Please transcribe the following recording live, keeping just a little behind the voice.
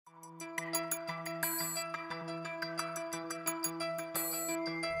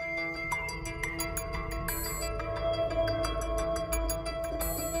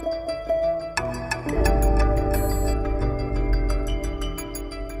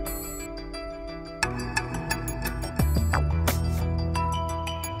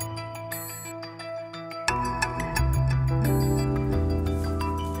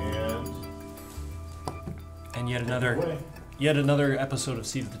Yet another episode of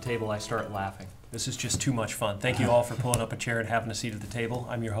Seat at the Table. I start laughing. This is just too much fun. Thank you all for pulling up a chair and having a seat at the table.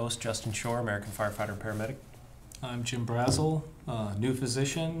 I'm your host, Justin Shore, American firefighter and paramedic. I'm Jim Brazel, new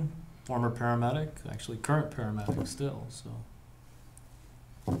physician, former paramedic, actually current paramedic still. So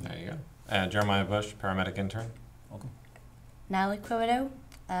there you go. Jeremiah Bush, paramedic intern. Welcome. Natalie Quevedo,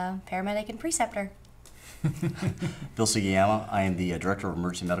 paramedic and preceptor. Bill Sugiyama, I am the Director of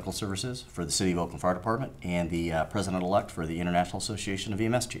Emergency Medical Services for the City of Oakland Fire Department and the President-elect for the International Association of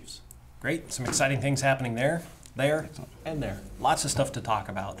EMS Chiefs. Great. Some exciting things happening there, and there. Lots of stuff to talk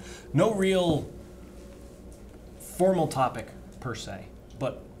about. No real formal topic per se,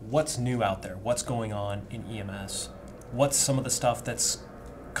 but what's new out there? What's going on in EMS? What's some of the stuff that's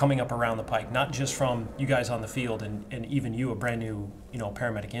coming up around the pike, not just from you guys on the field and even you, a brand new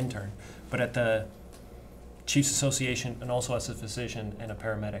paramedic intern, but at the Chiefs Association and also as a physician and a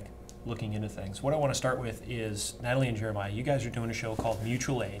paramedic looking into things. What I want to start with is Natalie and Jeremiah. You guys are doing a show called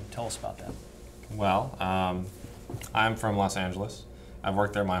Mutual Aid. Tell us about that. Well, I'm from Los Angeles. I've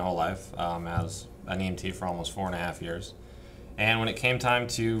worked there my whole life as an EMT for almost 4.5 years. And when it came time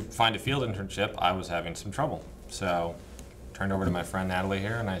to find a field internship, I was having some trouble. So I turned over to my friend Natalie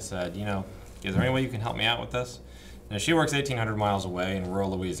here and I said, is there any way you can help me out with this? Now, she works 1,800 miles away in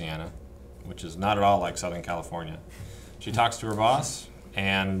rural Louisiana, which is not at all like Southern California. She talks to her boss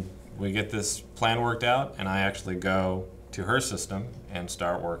and we get this plan worked out, and I actually go to her system and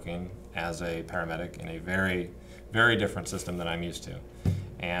start working as a paramedic in a very, very different system than I'm used to.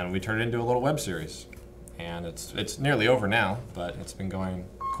 And we turned it into a little web series. And it's nearly over now, but it's been going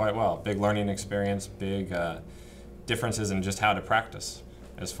quite well. Big learning experience, big differences in just how to practice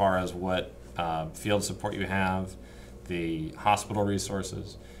as far as what field support you have, the hospital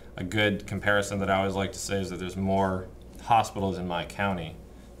resources. A good comparison that I always like to say is that there's more hospitals in my county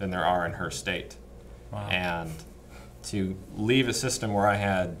than there are in her state. Wow. And to leave a system where I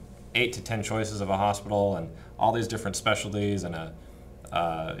had 8 to 10 choices of a hospital and all these different specialties and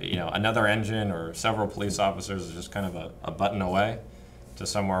another engine or several police officers is just kind of a button away to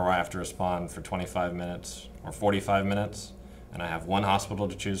somewhere where I have to respond for 25 minutes or 45 minutes and I have one hospital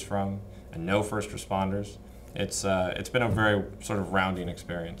to choose from and no first responders. It's been a very sort of rounding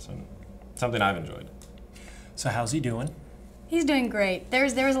experience and something I've enjoyed. So how's he doing? He's doing great. There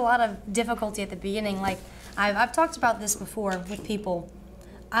was a lot of difficulty at the beginning. Like I've talked about this before with people.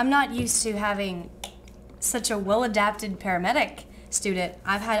 I'm not used to having such a well-adapted paramedic student.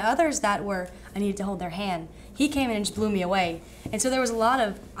 I've had others that were I needed to hold their hand. He came in and just blew me away. And so there was a lot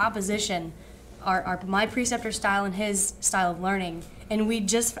of opposition, my preceptor style and his style of learning. And we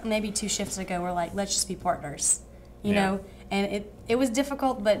just maybe 2 shifts ago were like, let's just be partners, you know. And it was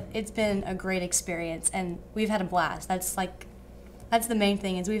difficult, but it's been a great experience, and we've had a blast. That's the main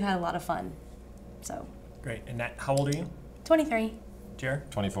thing is we've had a lot of fun. So great. And how old are you? 23.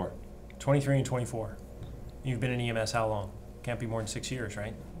 Jared? 24. 23 and 24. You've been in EMS how long? Can't be more than 6 years,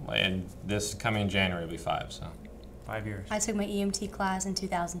 right? And this coming January will be 5, so. 5 years. I took my EMT class in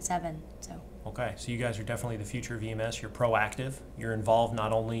 2007, so. Okay, so you guys are definitely the future of EMS. You're proactive. You're involved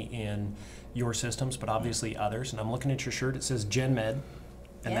not only in your systems, but obviously others. And I'm looking at your shirt. It says Gen Med,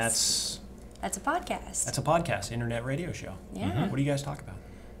 and yes. That's a podcast. That's a podcast, internet radio show. Yeah. Mm-hmm. What do you guys talk about?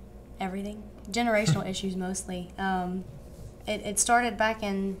 Everything. Generational issues mostly. It started back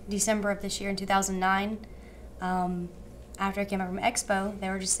in December of this year in 2009. After I came back from Expo, they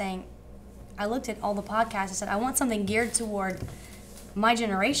were just saying, I looked at all the podcasts and said, I want something geared toward my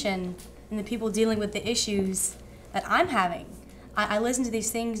generation and the people dealing with the issues that I'm having. I listen to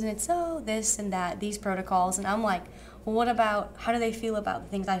these things and it's, this and that, these protocols, and I'm like, well, what about, how do they feel about the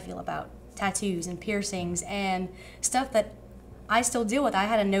things I feel about? Tattoos and piercings and stuff that I still deal with. I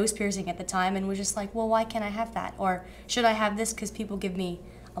had a nose piercing at the time and was just like, well, why can't I have that? Or should I have this because people give me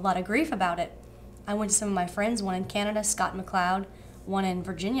a lot of grief about it? I went to some of my friends, one in Canada, Scott McLeod, one in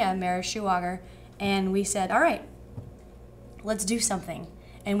Virginia, Mara Schuwager, and we said, all right, let's do something.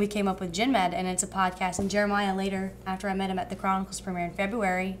 And we came up with Gen Med, and it's a podcast. And Jeremiah later, after I met him at the Chronicles premiere in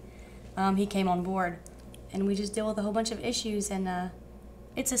February, he came on board. And we just deal with a whole bunch of issues, and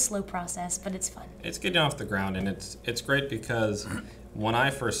it's a slow process, but it's fun. It's getting off the ground, and it's great because when I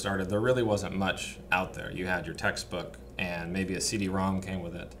first started, there really wasn't much out there. You had your textbook, and maybe a CD-ROM came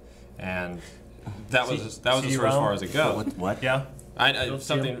with it, and that was as far as it goes. What? Yeah.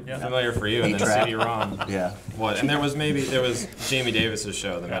 Something familiar for you, and then CD-ROM. Yeah. What? And there was Jamie Davis's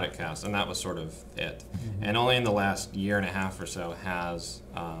show, the Medicast, and that was sort of it. Mm-hmm. And only in the last year and a half or so has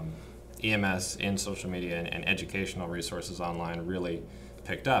EMS in social media and educational resources online really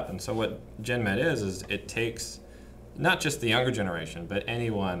picked up. And so what Gen Med is it takes not just the younger generation, but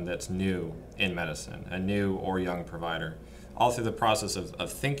anyone that's new in medicine, a new or young provider, all through the process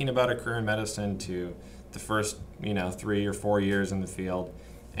of thinking about a career in medicine to the first 3 or 4 years in the field,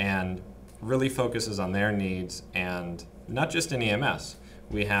 and really focuses on their needs. And not just in EMS.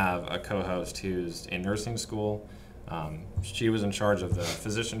 We have a co-host who's in nursing school. She was in charge of the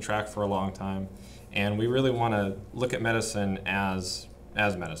physician track for a long time, and we really want to look at medicine as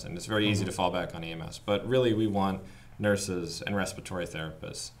medicine. It's very easy to fall back on EMS, but really we want nurses and respiratory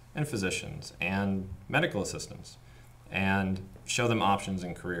therapists and physicians and medical assistants, and show them options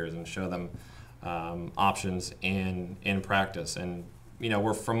in careers and show them options in practice. And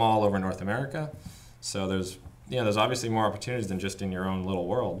we're from all over North America, so there's obviously more opportunities than just in your own little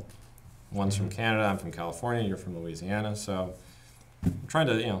world. One's from Canada, I'm from California, you're from Louisiana, so I'm trying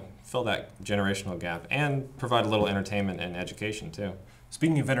to fill that generational gap and provide a little entertainment and education too.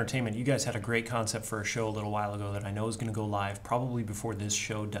 Speaking of entertainment, you guys had a great concept for a show a little while ago that I know is going to go live probably before this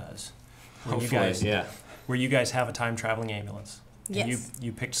show does. Hopefully, yeah. Where you guys have a time traveling ambulance. Yes. And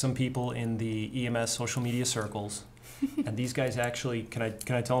you picked some people in the EMS social media circles, and these guys actually, can I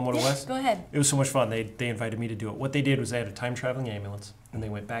tell them what it was? Go ahead. It was so much fun. They invited me to do it. What they did was they had a time traveling ambulance, and they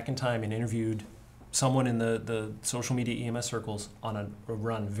went back in time and interviewed someone in the social media EMS circles on a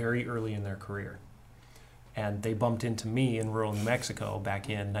run very early in their career. And they bumped into me in rural New Mexico back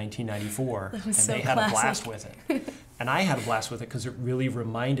in 1994, and so they had a blast classic. with it. And I had a blast with it because it really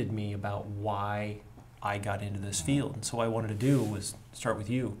reminded me about why I got into this field. And so what I wanted to do was start with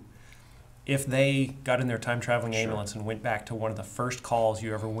you. If they got in their time traveling ambulance and went back to one of the first calls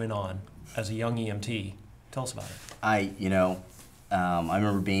you ever went on as a young EMT, tell us about it. I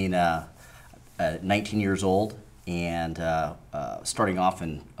remember being 19 years old and starting off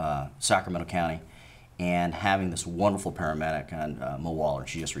in Sacramento County, and having this wonderful paramedic on Mo Waller.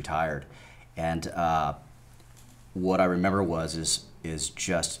 She just retired, and what I remember is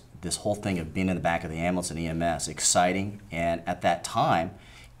just this whole thing of being in the back of the ambulance and EMS, exciting. And at that time,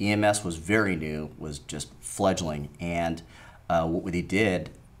 EMS was very new, was just fledgling, and what they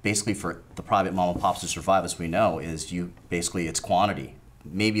did basically for the private mom and pops to survive, as we know, is it's quantity.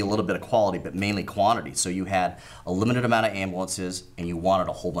 Maybe a little bit of quality, but mainly quantity. So you had a limited amount of ambulances and you wanted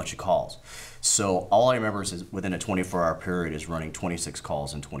a whole bunch of calls. So all I remember is within a 24-hour period is running 26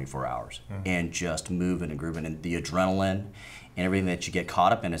 calls in 24 hours and just moving and grooving, and the adrenaline and everything that you get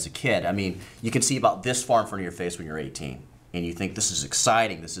caught up in as a kid. I mean, you can see about this far in front of your face when you're 18 and you think this is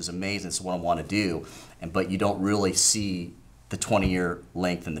exciting, this is amazing, this is what I want to do, but you don't really see the 20-year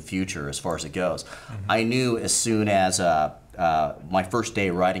length in the future as far as it goes. I knew as soon as my first day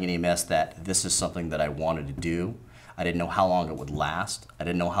riding in EMS that this is something that I wanted to do. I didn't know how long it would last. I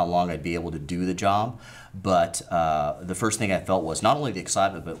didn't know how long I'd be able to do the job. But the first thing I felt was not only the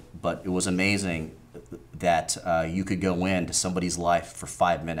excitement, but it was amazing that you could go into somebody's life for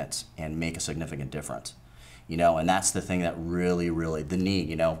 5 minutes and make a significant difference. And that's the thing that really, the need,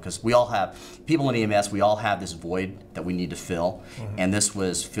 because we all have, people in EMS, we all have this void that we need to fill. And this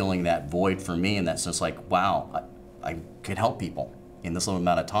was filling that void for me in that sense, like, wow, I can help people in this little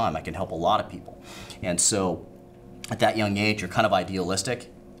amount of time. I can help a lot of people. And so at that young age, you're kind of idealistic,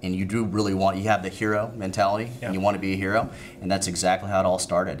 and you do really you have the hero mentality, and you want to be a hero. And that's exactly how it all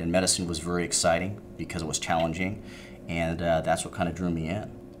started. And medicine was very exciting because it was challenging, and that's what kind of drew me in,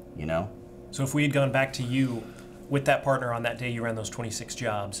 So if we had gone back to you with that partner on that day you ran those 26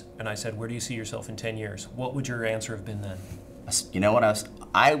 jobs, and I said, where do you see yourself in 10 years? What would your answer have been then? You know what,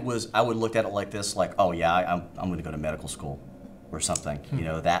 I would look at it like this, like, oh yeah, I'm going to go to medical school or something.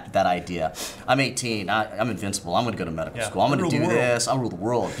 That idea. I'm 18. I'm invincible. I'm going to go to medical school. I'm going to do this. I'll rule the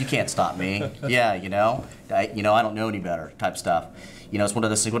world. You can't stop me. Yeah, I don't know any better type stuff. It's one of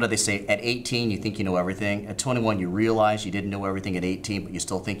those things. What do they say? At 18, you think you know everything. At 21, you realize you didn't know everything at 18, but you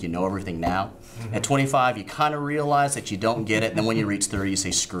still think you know everything now. At 25, you kind of realize that you don't get it, and then when you reach 30, you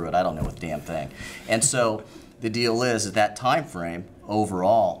say, screw it, I don't know a damn thing. And so the deal is, at that time frame,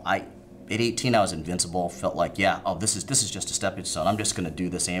 overall, at 18, I was invincible. Felt like, this is just a stepping stone. I'm just going to do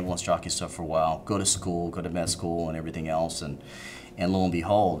this ambulance jockey stuff for a while, go to school, go to med school, and everything else, and lo and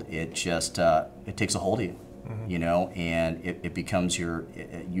behold, it just it takes a hold of you, and it becomes you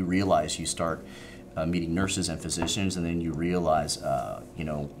realize, you start meeting nurses and physicians, and then you realize,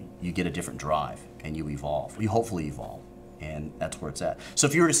 you get a different drive, and you evolve. You hopefully evolve, and that's where it's at. So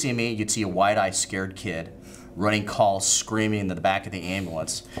if you were to see me, you'd see a wide-eyed, scared kid running calls, screaming in the back of the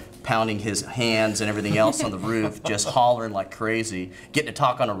ambulance, pounding his hands and everything else on the roof, just hollering like crazy, getting to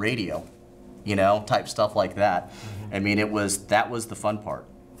talk on a radio, type stuff like that. I mean, that was the fun part,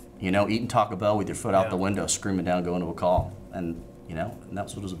 eating Taco Bell with your foot out the window, screaming down, going to a call, and and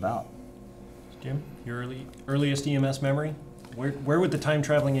that's what it was about. Jim, your earliest EMS memory? Where would the time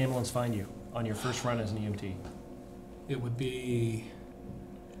traveling ambulance find you on your first run as an EMT? It would be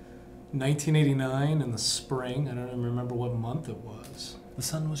 1989 in the spring. I don't even remember what month it was. The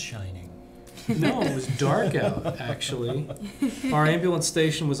sun was shining. No, it was dark out, actually. Our ambulance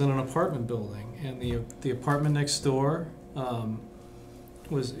station was in an apartment building, and the apartment next door the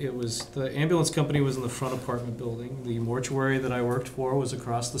ambulance company was in the front apartment building. The mortuary that I worked for was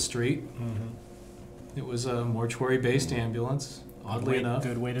across the street. Mm-hmm. It was a mortuary-based ambulance, oddly enough.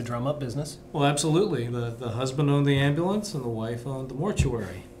 Good way to drum up business. Well, absolutely. The husband owned the ambulance, and the wife owned the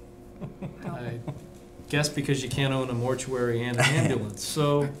mortuary. I guess because you can't own a mortuary and an ambulance,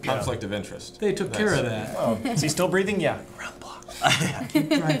 so Conflict of interest. they took care of that. Oh, is he still breathing? Yeah. Round the block. Keep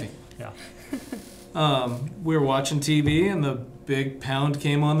driving. Yeah. We were watching TV, and the big pound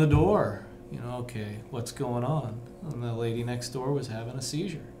came on the door. You know, okay, what's going on? And the lady next door was having a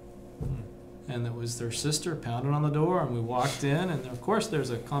seizure. And it was their sister pounding on the door, and we walked in, and of course there's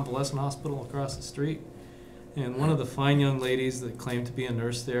a convalescent hospital across the street. And one of the fine young ladies that claimed to be a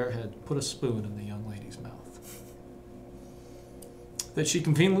nurse there had put a spoon in the young lady's mouth that she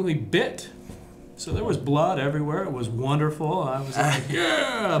conveniently bit. So there was blood everywhere. It was wonderful. I was like,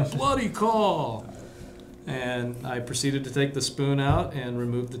 yeah, bloody call. And I proceeded to take the spoon out and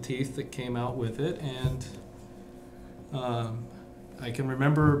remove the teeth that came out with it. And I can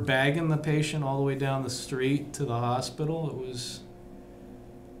remember bagging the patient all the way down the street to the hospital.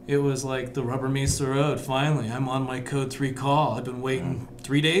 It was like the rubber meets the road. Finally, I'm on my code 3 call. I've been waiting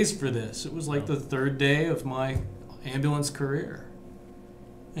 3 days for this. It was like the 3rd day of my ambulance career.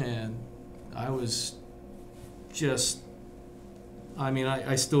 And I was just,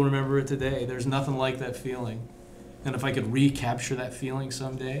 I still remember it today. There's nothing like that feeling. And if I could recapture that feeling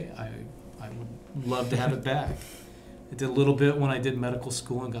someday, I would love to have it back. I did a little bit when I did medical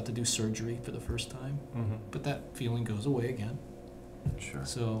school and got to do surgery for the first time. Mm-hmm. But that feeling goes away again. Sure.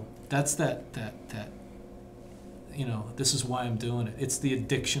 So that's that, this is why I'm doing it. It's the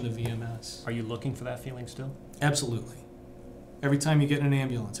addiction of EMS. Are you looking for that feeling still? Absolutely. Every time you get in an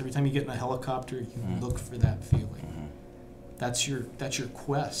ambulance, every time you get in a helicopter, you look for that feeling. That's your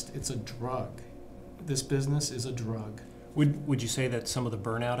quest. It's a drug. This business is a drug. Would you say that some of the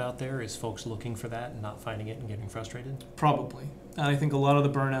burnout out there is folks looking for that and not finding it and getting frustrated? Probably. And I think a lot of the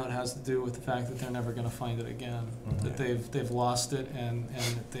burnout has to do with the fact that they're never going to find it again. Mm-hmm. That they've lost it and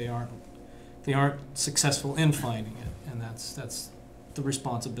that they aren't successful in finding it. And that's the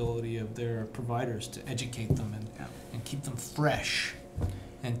responsibility of their providers to educate them and keep them fresh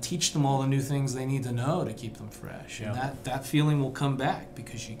and teach them all the new things they need to know to keep them fresh. Yeah. And that feeling will come back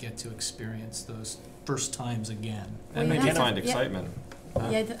because you get to experience those first times again. Well, And you make you have to- find yeah. excitement.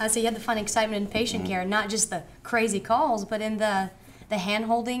 Yeah, I say you have to find excitement in patient care, not just the crazy calls, but in the hand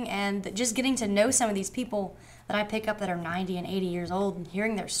holding and just getting to know some of these people that I pick up that are 90 and 80 years old and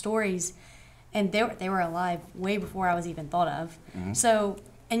hearing their stories. And they were alive way before I was even thought of. Mm-hmm. So,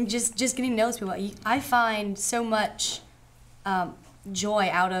 and just getting to know those people, I find so much joy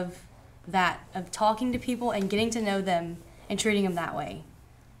out of that, of talking to people and getting to know them and treating them that way.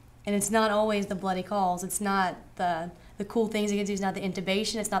 And it's not always the bloody calls. It's not the cool things you can do. It's not the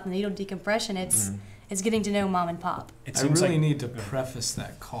intubation. It's not the needle decompression. It's getting to know mom and pop. It I seems really like need to preface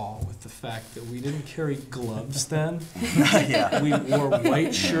that call with the fact that we didn't carry gloves then. Yeah. We wore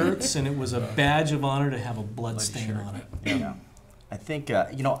white shirts, and it was a badge of honor to have a blood stain on it. Yeah. I think,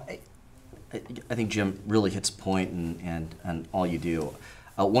 I think Jim really hits a point and all you do.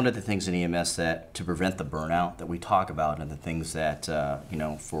 One of the things in EMS that to prevent the burnout that we talk about and the things that,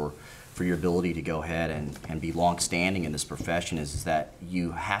 for your ability to go ahead and be long-standing in this profession is that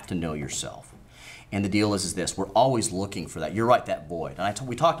you have to know yourself. And the deal is this, we're always looking for that. You're right, that void. And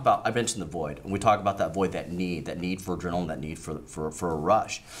I mentioned the void, and we talk about that void, that need for adrenaline, that need for a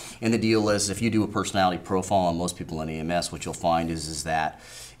rush. And the deal is, if you do a personality profile on most people in EMS, what you'll find is that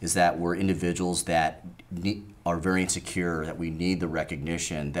we're individuals that are very insecure, that we need the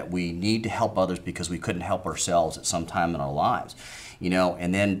recognition, that we need to help others because we couldn't help ourselves at some time in our lives.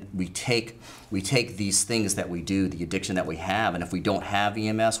 And then we take these things that we do, the addiction that we have, and if we don't have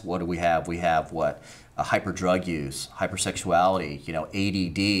EMS, what do we have? We have what? Hyper drug use, hypersexuality,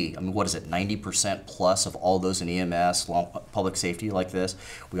 ADD. I mean, what is it? 90% plus of all those in EMS, public safety like this,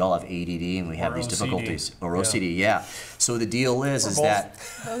 we all have ADD and we have these difficulties. Or OCD, yeah. So the deal is that,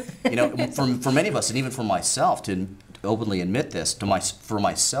 for many of us, and even for myself, to openly admit this for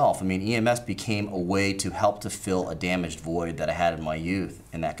myself. I mean, EMS became a way to help to fill a damaged void that I had in my youth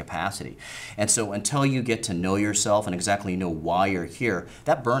in that capacity. And so until you get to know yourself and exactly know why you're here,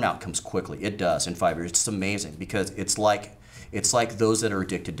 that burnout comes quickly. It does in 5 years. It's amazing because it's like It's like those that are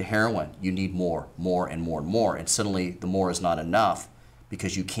addicted to heroin. You need more, more, and more, and more. And suddenly the more is not enough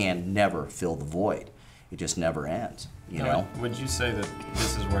because you can never fill the void. It just never ends, you know? Would you say that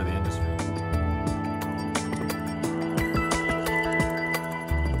this is where the industry